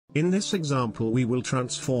In this example we will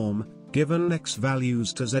transform given x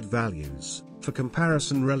values to z values for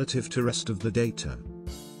comparison relative to rest of the data.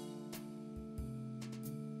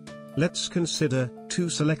 Let's consider two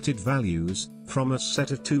selected values from a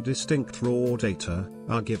set of two distinct raw data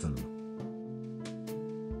are given.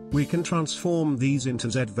 We can transform these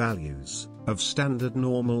into z values of standard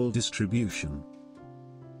normal distribution.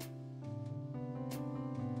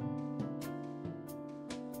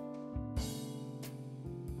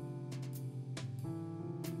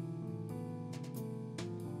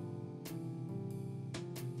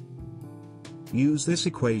 Use this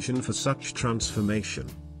equation for such transformation.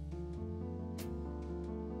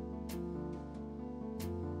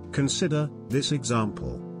 Consider this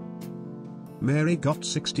example. Mary got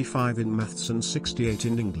 65 in maths and 68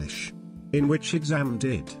 in English. In which exam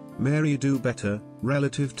did Mary do better,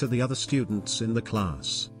 relative to the other students in the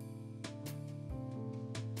class?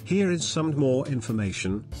 Here is some more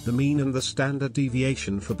information. The mean and the standard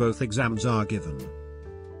deviation for both exams are given.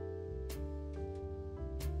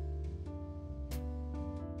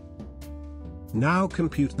 Now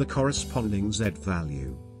compute the corresponding z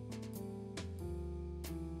value.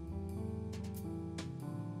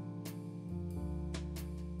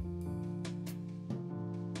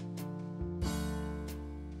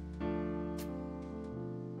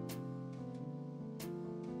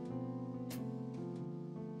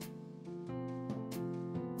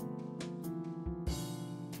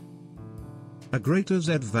 A greater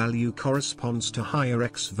z value corresponds to higher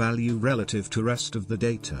x value relative to rest of the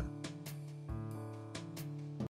data.